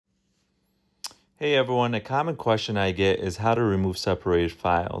Hey everyone, a common question I get is how to remove separated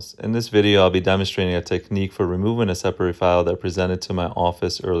files. In this video, I'll be demonstrating a technique for removing a separated file that presented to my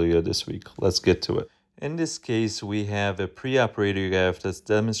office earlier this week. Let's get to it. In this case, we have a pre-op radiograph that's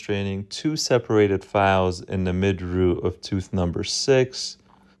demonstrating two separated files in the mid-root of tooth number 6.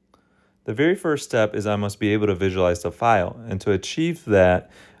 The very first step is I must be able to visualize the file, and to achieve that,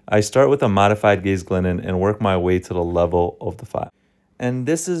 I start with a modified gaze Glennon and work my way to the level of the file. And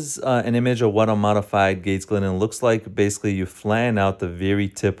this is an image of what a modified gaze Glennon looks like. Basically, you flatten out the very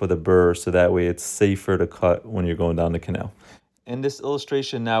tip of the burr so that way it's safer to cut when you're going down the canal. In this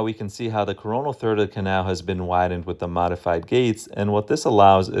illustration now, we can see how the coronal third of the canal has been widened with the modified gaze. And what this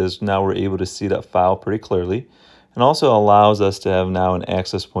allows is now we're able to see that file pretty clearly, and also allows us to have now an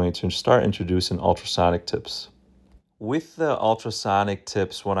access point to start introducing ultrasonic tips. With the ultrasonic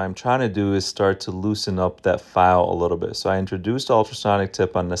tips, what I'm trying to do is start to loosen up that file a little bit. So I introduced the ultrasonic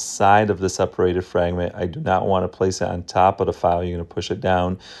tip on the side of the separated fragment. I do not want to place it on top of the file. You're going to push it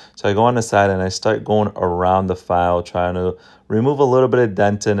down. So I go on the side and I start going around the file, trying to remove a little bit of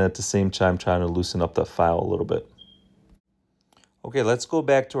dentin, at the same time trying to loosen up the file a little bit. Okay, let's go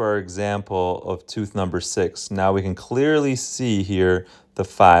back to our example of tooth number 6. Now we can clearly see here the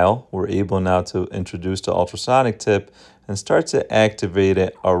file. We're able now to introduce the ultrasonic tip and start to activate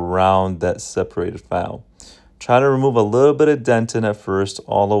it around that separated file. Try to remove a little bit of dentin at first,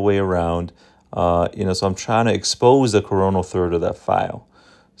 all the way around. So I'm trying to expose the coronal third of that file.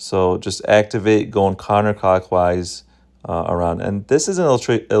 So just activate, going counterclockwise around. And this is an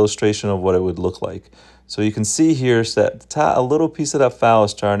illustration of what it would look like. So you can see here that a little piece of that file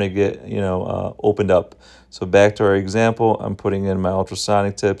is starting to get, opened up. So back to our example, I'm putting in my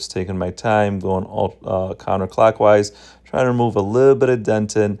ultrasonic tips, taking my time, going counterclockwise, trying to remove a little bit of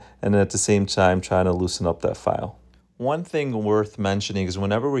dentin, and then at the same time trying to loosen up that file. One thing worth mentioning is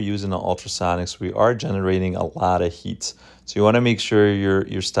whenever we're using the ultrasonics, we are generating a lot of heat. So you want to make sure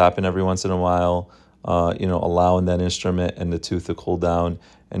you're stopping every once in a while, allowing that instrument and the tooth to cool down.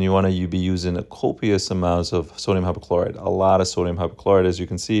 And you want to be using a copious amounts of sodium hypochlorite, a lot of sodium hypochlorite. As you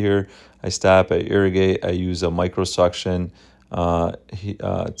can see here, I stop, I irrigate, I use a microsuction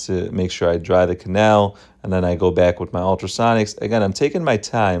to make sure I dry the canal, and then I go back with my ultrasonics. Again, I'm taking my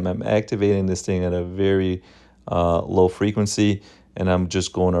time. I'm activating this thing at a very low frequency, and I'm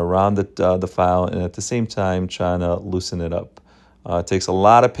just going around the file, and at the same time trying to loosen it up. It takes a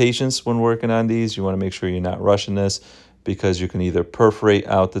lot of patience when working on these. You want to make sure you're not rushing this, because you can either perforate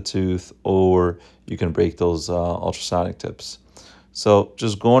out the tooth or you can break those ultrasonic tips. So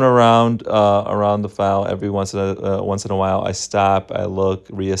just going around the file every once in a while, I stop, I look,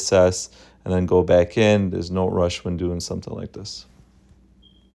 reassess, and then go back in. There's no rush when doing something like this.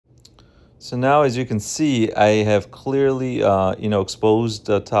 So now, as you can see, I have clearly exposed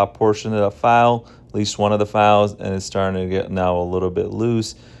the top portion of the file, at least one of the files, and it's starting to get now a little bit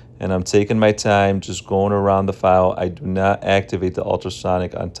loose. And I'm taking my time, just going around the file. I do not activate the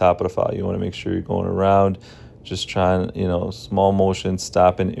ultrasonic on top of the file. You want to make sure you're going around, just trying, small motion,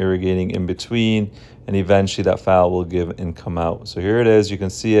 stopping, irrigating in between, and eventually that file will give and come out. So here it is. You can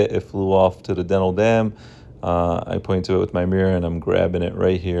see it. It flew off to the dental dam. I point to it with my mirror, and I'm grabbing it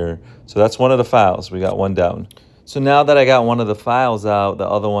right here. So that's one of the files. We got one down. So now that I got one of the files out, the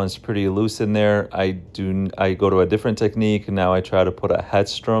other one's pretty loose in there. I go to a different technique. Now I try to put a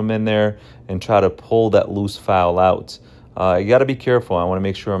headstrom in there and try to pull that loose file out. You got to be careful. I want to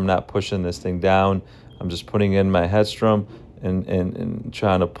make sure I'm not pushing this thing down. I'm just putting in my headstrom and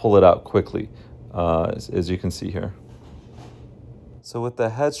trying to pull it out quickly, as you can see here. So with the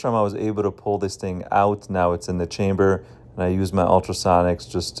headstrom, I was able to pull this thing out. Now it's in the chamber. And I use my ultrasonics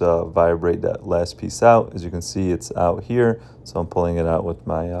just to vibrate that last piece out. As you can see, it's out here. So I'm pulling it out with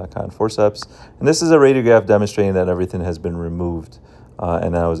my cotton forceps. And this is a radiograph demonstrating that everything has been removed.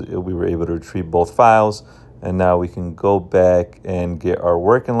 And we were able to retrieve both files. And now we can go back and get our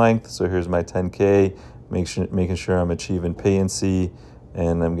working length. So here's my 10K, making sure I'm achieving patency.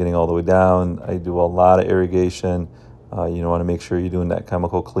 And I'm getting all the way down. I do a lot of irrigation. You want to make sure you're doing that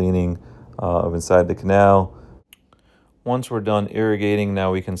chemical cleaning of inside the canal. Once we're done irrigating,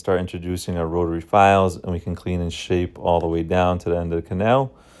 now we can start introducing our rotary files, and we can clean and shape all the way down to the end of the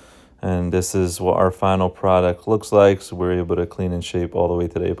canal. And this is what our final product looks like. So we're able to clean and shape all the way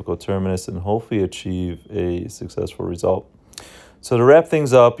to the apical terminus and hopefully achieve a successful result. So to wrap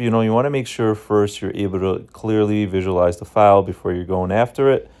things up, you want to make sure first you're able to clearly visualize the file before you're going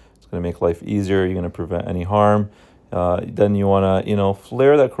after it. It's going to make life easier. You're going to prevent any harm. Then you want to,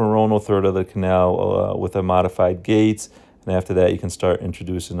 flare that coronal third of the canal with a modified gaze. And after that, you can start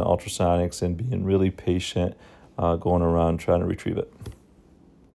introducing the ultrasonics and being really patient going around trying to retrieve it.